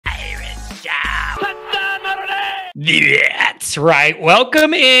That's right.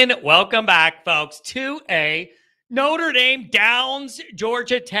 Welcome in. Welcome back, folks, to a Notre Dame downs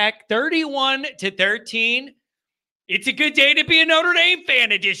Georgia Tech 31-13. It's a good day to be a Notre Dame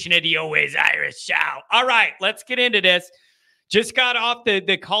fan edition of the Always Irish Show. All right, let's get into this. Just got off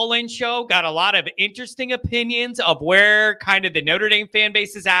the call-in show. Got a lot of interesting opinions of where kind of the Notre Dame fan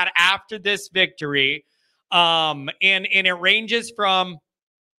base is at after this victory. And it ranges from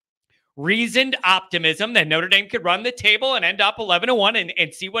reasoned optimism that Notre Dame could run the table and end up 11-1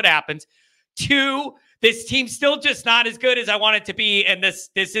 and see what happens. Two, this team's still just not as good as I want it to be, and this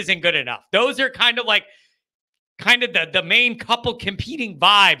isn't good enough. Those are kind of the main couple competing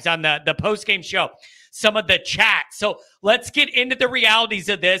vibes on the post-game show, some of the chat. So let's get into the realities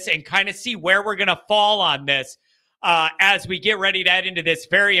of this and kind of see where we're going to fall on this as we get ready to head into this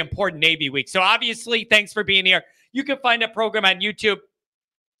very important Navy week. So obviously, thanks for being here. You can find a program on YouTube.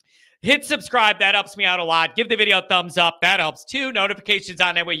 Hit subscribe. That helps me out a lot. Give the video a thumbs up. That helps too. Notifications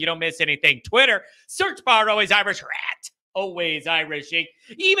on that way you don't miss anything. Twitter, search bar Always Irish Rat. Always Irish Inc.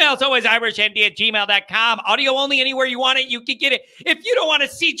 Emails alwaysirishnd@gmail.com. Audio only anywhere you want it. You can get it. If you don't want to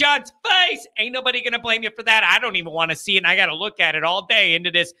see John's face, ain't nobody going to blame you for that. I don't even want to see it, and I got to look at it all day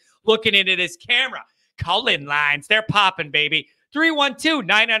looking into this camera. Call-in lines. They're popping, baby.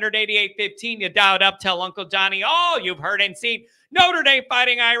 312-988-15. You dial it up. Tell Uncle Johnny all you've heard and seen. Notre Dame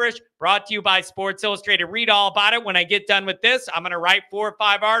Fighting Irish, brought to you by Sports Illustrated. Read all about it. When I get done with this, I'm going to write 4 or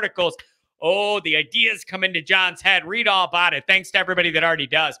 5 articles. Oh, the ideas come into John's head. Read all about it. Thanks to everybody that already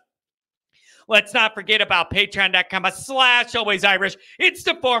does. Let's not forget about patreon.com/Always Irish. It's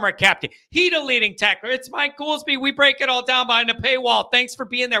the former captain. He the leading tackler. It's Mike Goolsby. We break it all down behind the paywall. Thanks for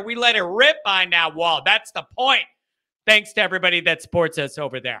being there. We let it rip behind that wall. That's the point. Thanks to everybody that supports us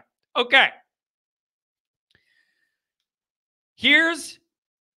over there. Okay. Here's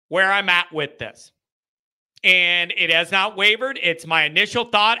where I'm at with this. And it has not wavered. It's my initial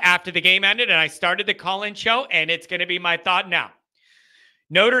thought after the game ended and I started the call-in show, and it's going to be my thought now.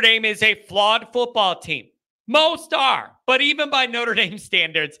 Notre Dame is a flawed football team. Most are, but even by Notre Dame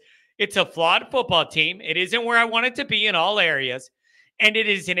standards, it's a flawed football team. It isn't where I want it to be in all areas, and it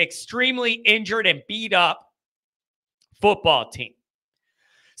is an extremely injured and beat up football team.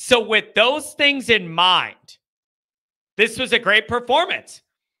 So with those things in mind, this was a great performance.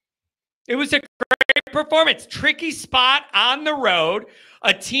 It was a great performance. Tricky spot on the road.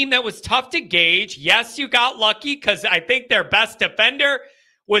 A team that was tough to gauge. Yes, you got lucky because I think their best defender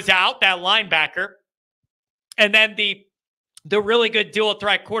was out, that linebacker. And then the really good dual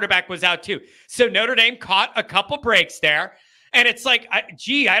threat quarterback was out too. So Notre Dame caught a couple breaks there. And it's like,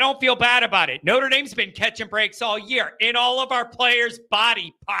 I don't feel bad about it. Notre Dame's been catching breaks all year in all of our players'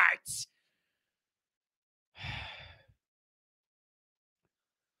 body parts.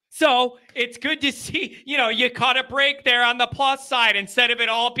 So it's good to see, you caught a break there on the plus side. Instead of it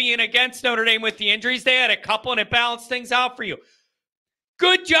all being against Notre Dame with the injuries, they had a couple and it balanced things out for you.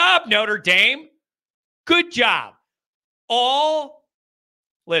 Good job, Notre Dame. Good job.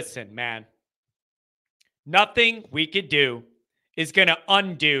 Listen, man, nothing we could do is going to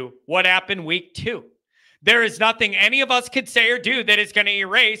undo what happened week 2. There is nothing any of us could say or do that is going to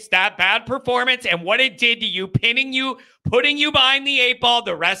erase that bad performance and what it did to you, pinning you, putting you behind the 8 ball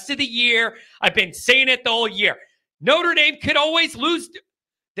the rest of the year. I've been saying it the whole year. Notre Dame could always lose.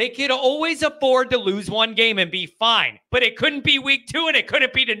 They could always afford to lose one game and be fine, but it couldn't be week 2 and it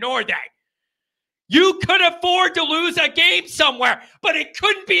couldn't be to Notre. You could afford to lose a game somewhere, but it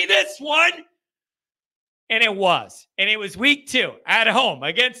couldn't be this one. And it was. And it was week 2 at home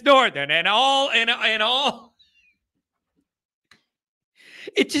against Northern and all.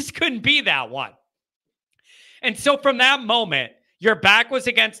 It just couldn't be that one. And so from that moment, your back was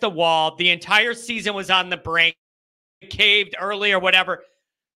against the wall. The entire season was on the brink, caved early or whatever.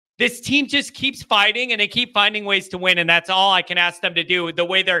 This team just keeps fighting and they keep finding ways to win. And that's all I can ask them to do. The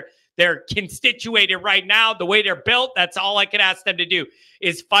way they're constituted right now, the way they're built, that's all I can ask them to do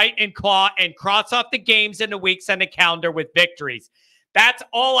is fight and claw and cross off the games and the weeks on the calendar with victories. That's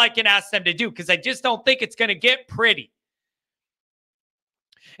all I can ask them to do because I just don't think it's going to get pretty.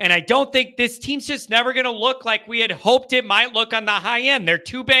 And I don't think this team's just never going to look like we had hoped it might look on the high end. They're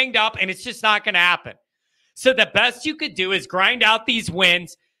too banged up and it's just not going to happen. So the best you could do is grind out these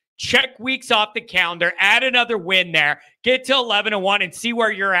wins, check weeks off the calendar, add another win there, get to 11-1 and see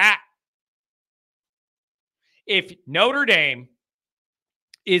where you're at. If Notre Dame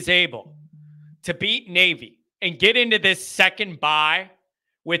is able to beat Navy and get into this second bye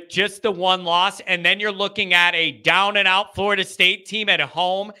with just the one loss, and then you're looking at a down-and-out Florida State team at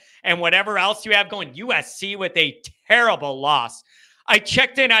home and whatever else you have going, USC with a terrible loss. I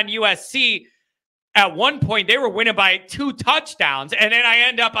checked in on USC. At one point, they were winning by 2 touchdowns. And then I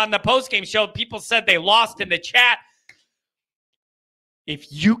end up on the postgame show. People said they lost in the chat. If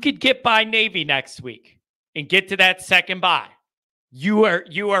you could get by Navy next week and get to that second bye, you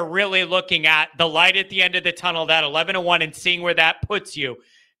are really looking at the light at the end of the tunnel, that 11-1, and seeing where that puts you.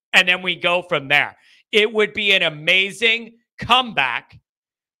 And then we go from there. It would be an amazing comeback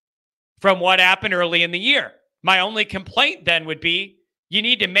from what happened early in the year. My only complaint then would be you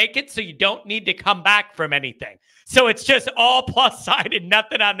need to make it so you don't need to come back from anything. So it's just all plus side and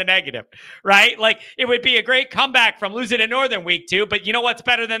nothing on the negative, right? Like, it would be a great comeback from losing to Northern week 2, but you know what's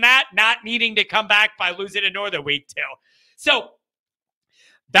better than that? Not needing to come back by losing to Northern week 2. So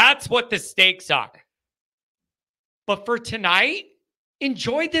that's what the stakes are. But for tonight,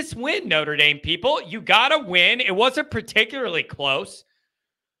 enjoy this win, Notre Dame people. You got to win. It wasn't particularly close.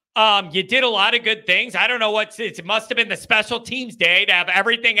 You did a lot of good things. I don't know it must have been the special teams day to have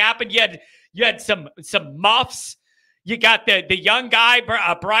everything happen. You had some muffs. You got the young guy,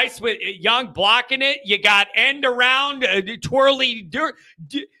 Bryce with Young blocking it. You got end around, twirly,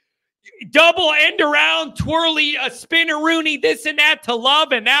 double end around, twirly, spinneroonie, this and that to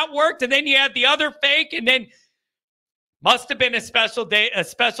Love, and that worked. And then you had the other fake, and then must have been a special day, a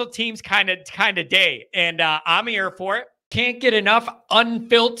special teams kind of day. And I'm here for it. Can't get enough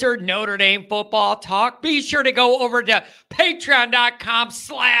unfiltered Notre Dame football talk? Be sure to go over to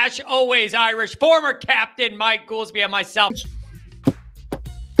patreon.com/alwaysirish. Former captain Mike Goolsby and myself.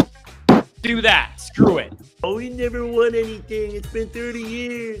 Do that. Screw it. Oh, we never won anything. It's been 30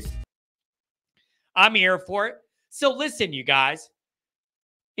 years. I'm here for it. So listen, you guys.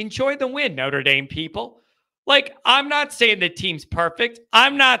 Enjoy the win, Notre Dame people. Like, I'm not saying the team's perfect.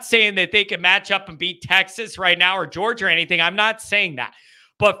 I'm not saying that they can match up and beat Texas right now or Georgia or anything. I'm not saying that.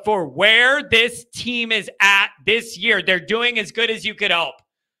 But for where this team is at this year, they're doing as good as you could hope.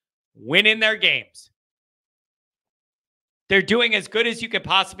 Winning their games. They're doing as good as you could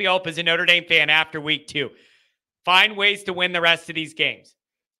possibly hope as a Notre Dame fan after week 2. Find ways to win the rest of these games.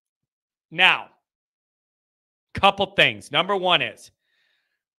 Now, couple things. Number one is,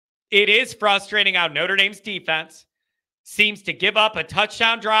 it is frustrating how Notre Dame's defense seems to give up a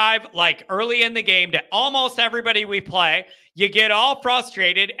touchdown drive like early in the game to almost everybody we play. You get all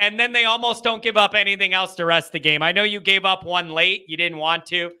frustrated, and then they almost don't give up anything else the rest of the game. I know you gave up one late. You didn't want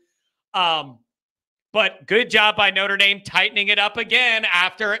to. But good job by Notre Dame tightening it up again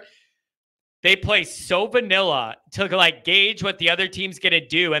after they play so vanilla to like gauge what the other team's going to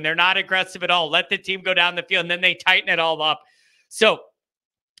do, and they're not aggressive at all. Let the team go down the field, and then they tighten it all up. So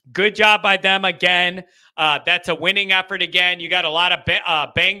good job by them again. That's a winning effort again. You got a lot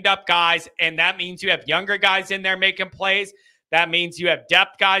of banged up guys, and that means you have younger guys in there making plays. That means you have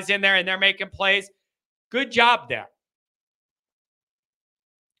depth guys in there, and they're making plays. Good job there.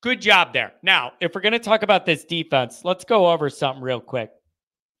 Good job there. Now, if we're going to talk about this defense, let's go over something real quick.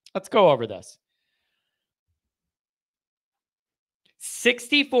 Let's go over this.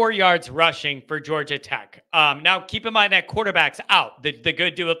 64 yards rushing for Georgia Tech. Now, keep in mind that quarterback's out. The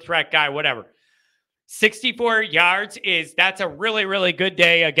good dual threat guy, whatever. 64 yards that's a really, really good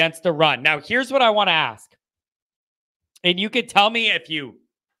day against the run. Now, here's what I want to ask. And you could tell me if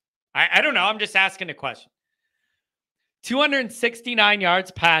I don't know. I'm just asking a question. 269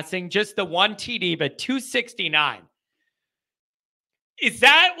 yards passing, just the one TD, but 269. Is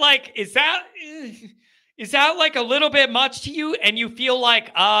that like a little bit much to you? And you feel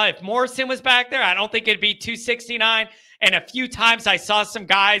like if Morrison was back there, I don't think it'd be 269. And a few times I saw some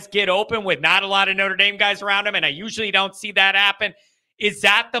guys get open with not a lot of Notre Dame guys around them, and I usually don't see that happen. Is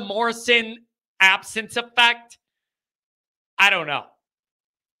that the Morrison absence effect? I don't know.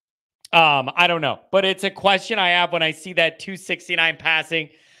 I don't know. But it's a question I have when I see that 269 passing.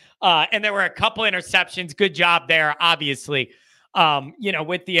 And there were a couple interceptions. Good job there, obviously.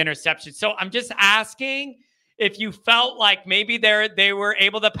 With the interception. So I'm just asking if you felt like maybe they were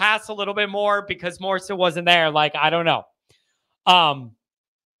able to pass a little bit more because Morrison wasn't there. Like, I don't know.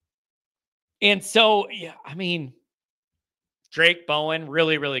 And so, yeah, I mean, Drake Bowen,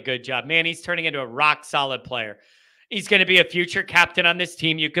 really, really good job. Man, he's turning into a rock solid player. He's going to be a future captain on this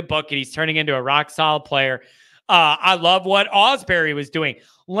team. You could book it. He's turning into a rock solid player. I love what Osbury was doing.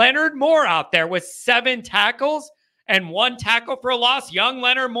 Leonard Moore out there with 7 tackles and 1 tackle for a loss. Young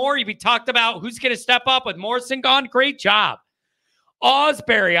Leonard Moore. We talked about who's going to step up with Morrison gone. Great job.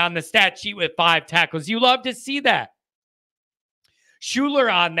 Osbury on the stat sheet with 5 tackles. You love to see that. Schuler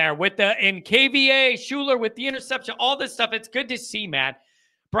on there in KVA. Schuler with the interception. All this stuff. It's good to see, man.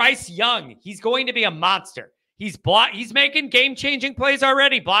 Bryce Young. He's going to be a monster. He's making game-changing plays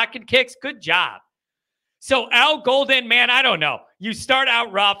already. Blocking kicks. Good job. So Al Golden, man, I don't know. you start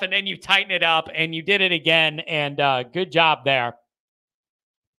out rough and then you tighten it up, and you did it again. And good job there.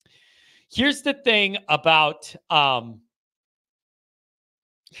 Here's the thing about the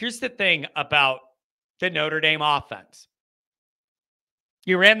Notre Dame offense.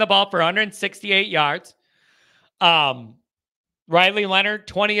 You ran the ball for 168 yards. Riley Leonard,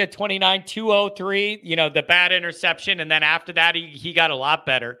 20 of 29, 203, the bad interception. And then after that, he got a lot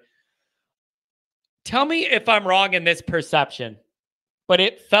better. Tell me if I'm wrong in this perception, but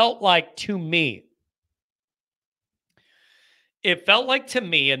it felt like to me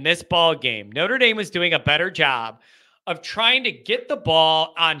in this ball game, Notre Dame was doing a better job of trying to get the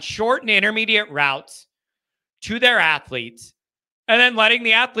ball on short and intermediate routes to their athletes and then letting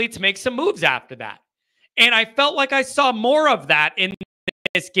the athletes make some moves after that. And I felt like I saw more of that in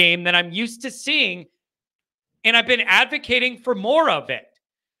this game than I'm used to seeing. And I've been advocating for more of it.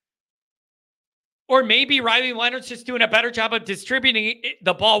 Or maybe Riley Leonard's just doing a better job of distributing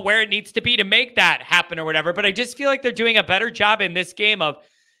the ball where it needs to be to make that happen or whatever. But I just feel like they're doing a better job in this game of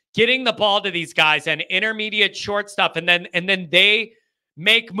getting the ball to these guys and intermediate short stuff. And then they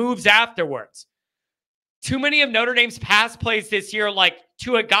make moves afterwards. Too many of Notre Dame's pass plays this year, like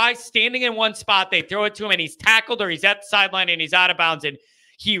to a guy standing in one spot, they throw it to him and he's tackled or he's at the sideline and he's out of bounds and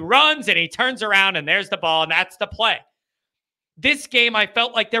he runs and he turns around and there's the ball and that's the play. This game, I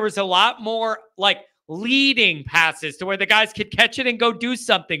felt like there was a lot more like leading passes to where the guys could catch it and go do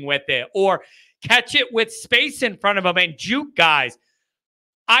something with it or catch it with space in front of them and juke guys.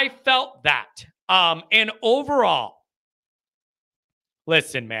 I felt that. And overall,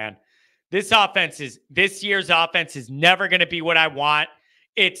 listen, man, this year's offense is never going to be what I want.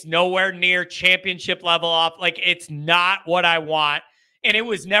 It's nowhere near championship level off. Like, it's not what I want. And it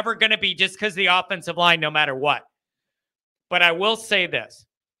was never going to be just because the offensive line, no matter what. But I will say this.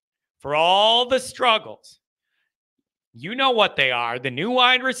 For all the struggles, you know what they are. The new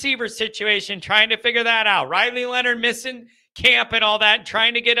wide receiver situation, trying to figure that out. Riley Leonard missing camp and all that,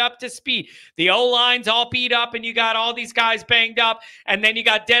 trying to get up to speed. The O-line's all beat up and you got all these guys banged up. And then you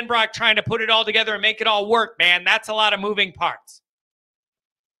got Denbrock trying to put it all together and make it all work, man. That's a lot of moving parts.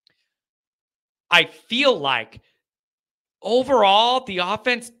 I feel like overall, the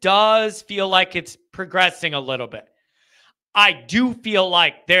offense does feel like it's progressing a little bit. I do feel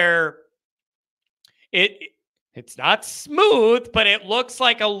like it's not smooth, but it looks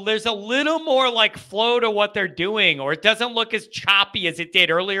like there's a little more like flow to what they're doing, or it doesn't look as choppy as it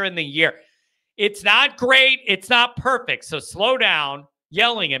did earlier in the year. It's not great. It's not perfect. So slow down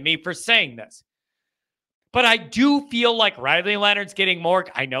yelling at me for saying this. But I do feel like Riley Leonard's getting more.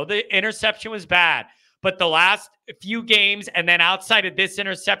 I know the interception was bad, but the last few games and then outside of this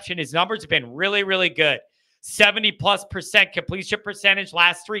interception, his numbers have been really, really good. 70+% completion percentage,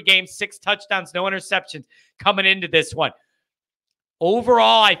 last 3 games, 6 touchdowns, no interceptions coming into this one.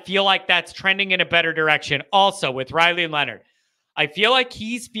 Overall, I feel like that's trending in a better direction. Also, with Riley Leonard, I feel like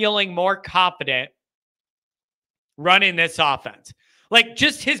he's feeling more confident running this offense. Like,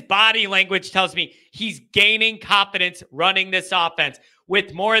 just his body language tells me he's gaining confidence running this offense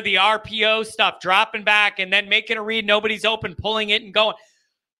with more of the RPO stuff, dropping back and then making a read, nobody's open, pulling it and going.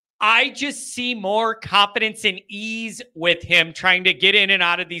 I just see more confidence and ease with him trying to get in and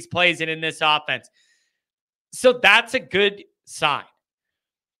out of these plays and in this offense. So that's a good sign.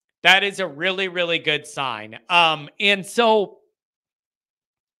 That is a really, really good sign. And so,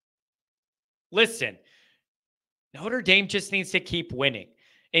 listen, Notre Dame just needs to keep winning.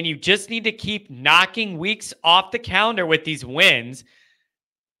 And you just need to keep knocking weeks off the calendar with these wins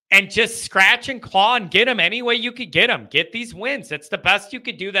and just scratch and claw and get them any way you could get them. Get these wins. That's the best you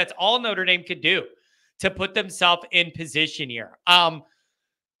could do. That's all Notre Dame could do to put themselves in position here.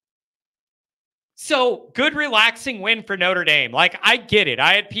 So good, relaxing win for Notre Dame. Like, I get it.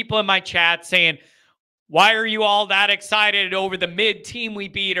 I had people in my chat saying, why are you all that excited over the mid team we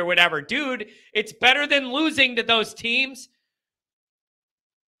beat or whatever? Dude, it's better than losing to those teams.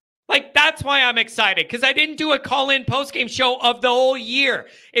 Like, that's why I'm excited, because I didn't do a call-in post-game show of the whole year.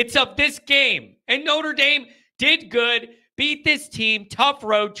 It's of this game. And Notre Dame did good, beat this team, tough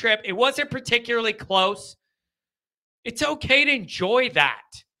road trip. It wasn't particularly close. It's okay to enjoy that.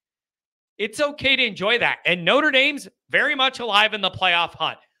 It's okay to enjoy that. And Notre Dame's very much alive in the playoff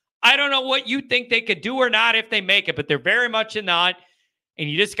hunt. I don't know what you think they could do or not if they make it, but they're very much in the hunt, and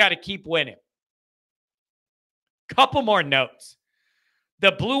you just got to keep winning. Couple more notes.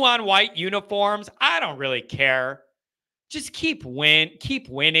 The blue on white uniforms, I don't really care. Just keep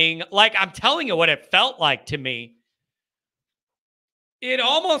winning. Like, I'm telling you what it felt like to me. It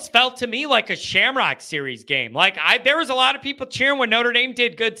almost felt to me like a Shamrock Series game. Like, there was a lot of people cheering when Notre Dame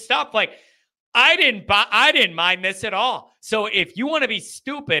did good stuff. Like, I didn't mind this at all. So if you want to be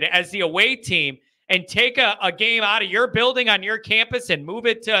stupid as the away team and take a game out of your building on your campus and move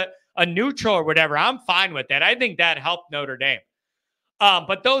it to a neutral or whatever, I'm fine with that. I think that helped Notre Dame.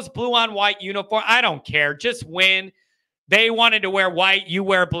 But those blue on white uniform, I don't care. Just win. They wanted to wear white, you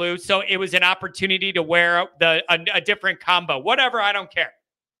wear blue. So it was an opportunity to wear a different combo. Whatever, I don't care.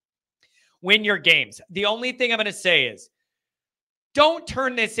 Win your games. The only thing I'm going to say is, don't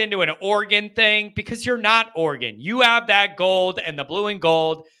turn this into an Oregon thing, because you're not Oregon. You have that gold and the blue and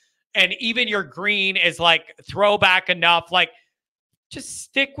gold, and even your green is like throwback enough. Like, just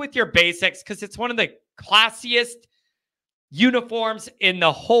stick with your basics, because it's one of the classiest uniforms in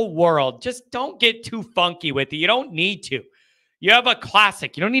the whole world. Just don't get too funky with it. You don't need to. You have a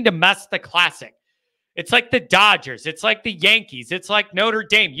classic. You don't need to mess the classic. It's like the Dodgers. It's like the Yankees. It's like Notre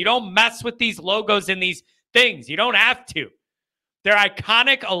Dame. You don't mess with these logos and these things. You don't have to. They're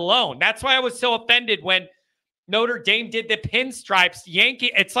iconic alone. That's why I was so offended when Notre Dame did the pinstripes. Yankee.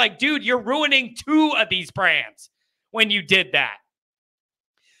 It's like, dude, you're ruining two of these brands when you did that.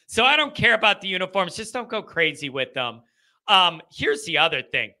 So I don't care about the uniforms. Just don't go crazy with them. Here's the other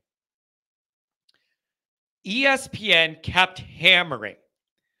thing. ESPN kept hammering.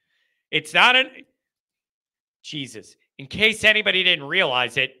 It's not an... Jesus. In case anybody didn't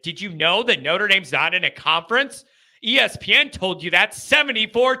realize it, did you know that Notre Dame's not in a conference? ESPN told you that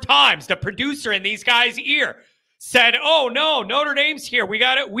 74 times. The producer in these guys' ear said, oh, no, Notre Dame's here. We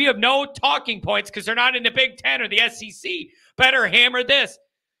got it. We have no talking points because they're not in the Big Ten or the SEC. Better hammer this.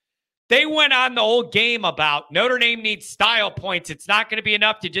 They went on the whole game about Notre Dame needs style points. It's not going to be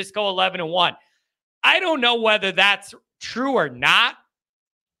enough to just go 11-1. I don't know whether that's true or not,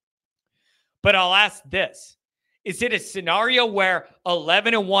 but I'll ask this. Is it a scenario where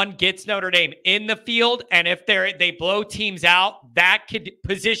 11-1 gets Notre Dame in the field, and if they blow teams out, that could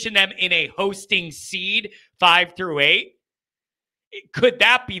position them in a hosting seed 5 through 8? Could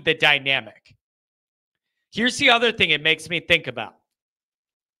that be the dynamic? Here's the other thing it makes me think about.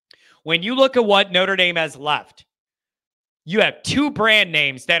 When you look at what Notre Dame has left, you have two brand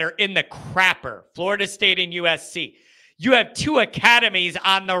names that are in the crapper, Florida State and USC. You have two academies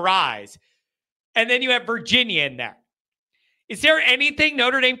on the rise. And then you have Virginia in there. Is there anything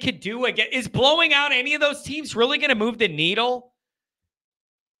Notre Dame could do again? Is blowing out any of those teams really going to move the needle?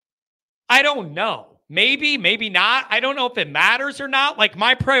 I don't know. Maybe, maybe not. I don't know if it matters or not. Like,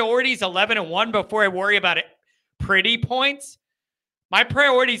 my priority is 11-1 before I worry about it. Pretty points. My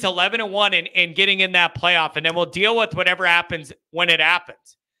priority is 11-1 and getting in that playoff, and then we'll deal with whatever happens when it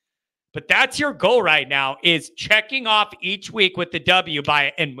happens. But that's your goal right now, is checking off each week with the W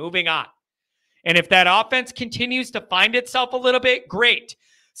and moving on. And if that offense continues to find itself a little bit, great.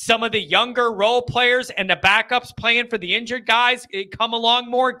 Some of the younger role players and the backups playing for the injured guys come along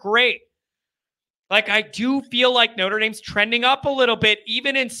more, great. Like, I do feel like Notre Dame's trending up a little bit,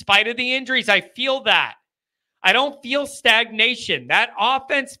 even in spite of the injuries. I feel that. I don't feel stagnation. That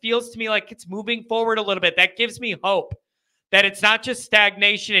offense feels to me like it's moving forward a little bit. That gives me hope that it's not just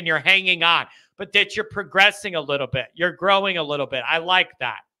stagnation and you're hanging on, but that you're progressing a little bit. You're growing a little bit. I like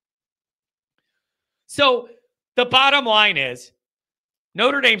that. So the bottom line is,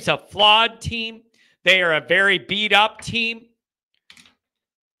 Notre Dame's a flawed team. They are a very beat up team,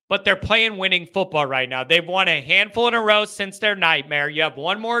 but they're playing winning football right now. They've won a handful in a row since their nightmare. You have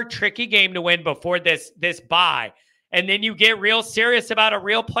one more tricky game to win before this bye, and then you get real serious about a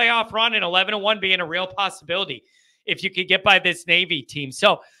real playoff run, and 11-1 being a real possibility if you could get by this Navy team.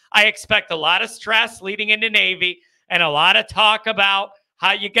 So I expect a lot of stress leading into Navy and a lot of talk about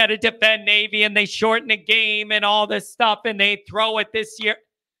how you got to defend Navy, and they shorten the game and all this stuff, and they throw it this year.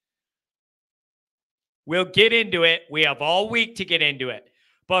 We'll get into it. We have all week to get into it.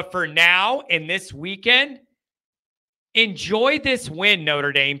 But for now, in this weekend, enjoy this win,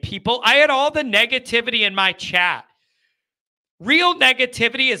 Notre Dame people. I had all the negativity in my chat. Real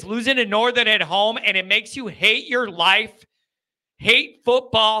negativity is losing to Northern at home, and it makes you hate your life, hate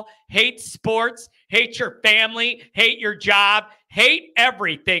football, hate sports, hate your family, hate your job, hate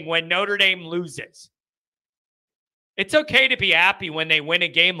everything when Notre Dame loses. It's okay to be happy when they win a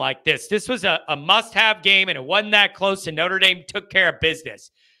game like this. This was a must-have game, and it wasn't that close, and Notre Dame took care of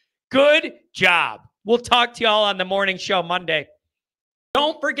business. Good job. We'll talk to y'all on the morning show Monday.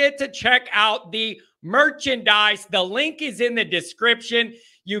 Don't forget to check out the merchandise. The link is in the description.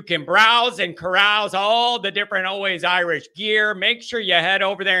 You can browse and carouse all the different Always Irish gear. Make sure you head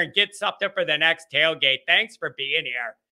over there and get something for the next tailgate. Thanks for being here.